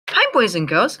boys and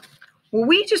girls. Well,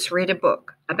 we just read a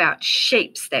book about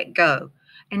shapes that go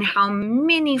and how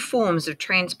many forms of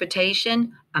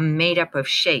transportation are made up of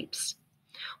shapes.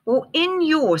 Well, in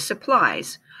your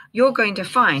supplies, you're going to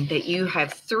find that you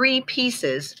have 3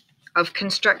 pieces of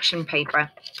construction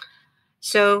paper.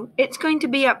 So it's going to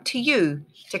be up to you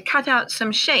to cut out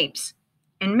some shapes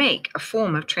and make a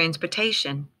form of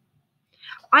transportation.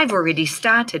 I've already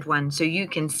started one so you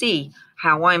can see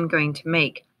how I'm going to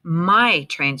make my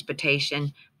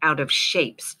transportation out of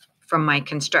shapes from my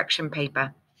construction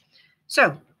paper.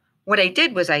 So what I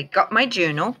did was I got my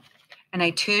journal and I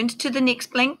turned to the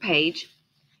next blank page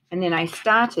and then I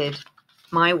started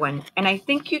my one. And I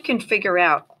think you can figure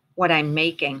out what I'm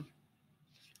making.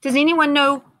 Does anyone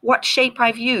know what shape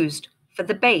I've used for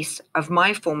the base of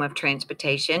my form of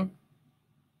transportation?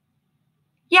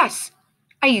 Yes,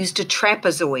 I used a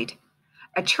trapezoid.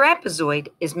 A trapezoid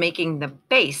is making the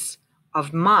base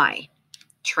of my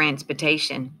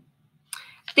transportation.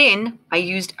 Then I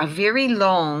used a very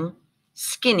long,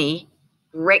 skinny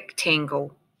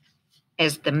rectangle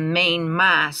as the main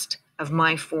mast of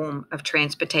my form of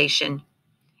transportation.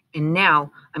 And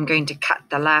now I'm going to cut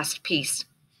the last piece.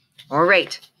 All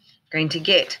right, I'm going to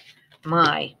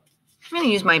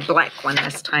use my black one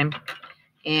this time.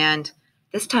 And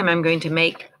this time I'm going to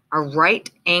make a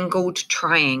right-angled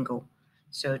triangle.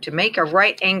 So to make a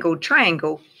right-angled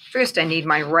triangle, first I need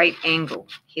my right angle.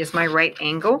 Here's my right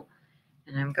angle,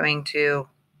 and I'm going to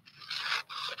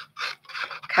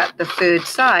cut the third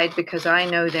side because I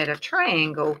know that a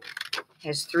triangle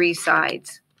has 3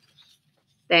 sides.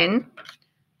 Then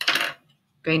I'm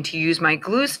going to use my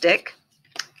glue stick,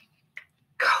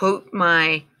 coat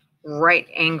my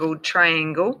right-angled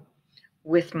triangle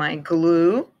with my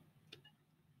glue,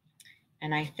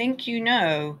 and I think you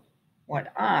know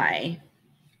what I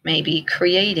may be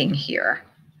creating here.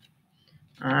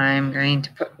 I'm going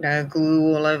to put the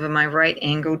glue all over my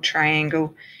right-angled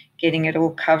triangle, getting it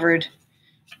all covered.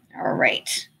 All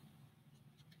right.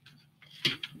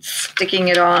 Sticking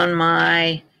it on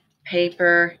my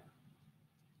paper.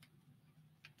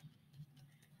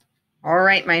 All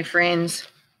right, my friends.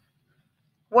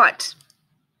 What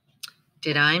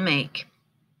did I make?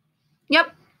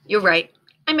 Yep, you're right.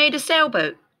 I made a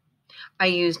sailboat. I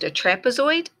used a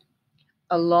trapezoid,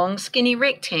 a long skinny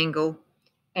rectangle,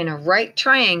 and a right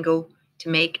triangle to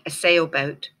make a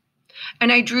sailboat.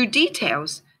 And I drew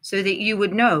details so that you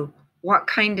would know what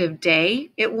kind of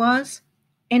day it was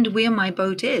and where my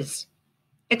boat is.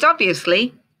 It's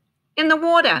obviously in the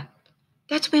water.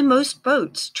 That's where most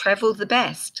boats travel the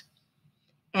best.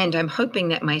 And I'm hoping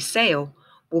that my sail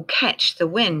will catch the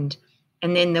wind,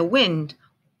 and then the wind will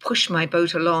push my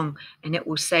boat along and it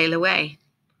will sail away.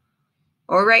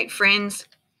 All right, friends,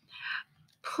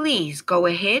 please go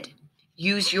ahead,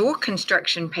 use your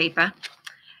construction paper,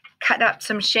 cut up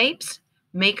some shapes,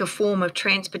 make a form of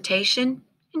transportation,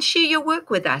 and share your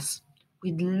work with us.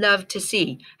 We'd love to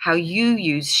see how you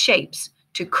use shapes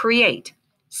to create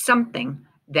something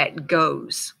that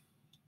goes.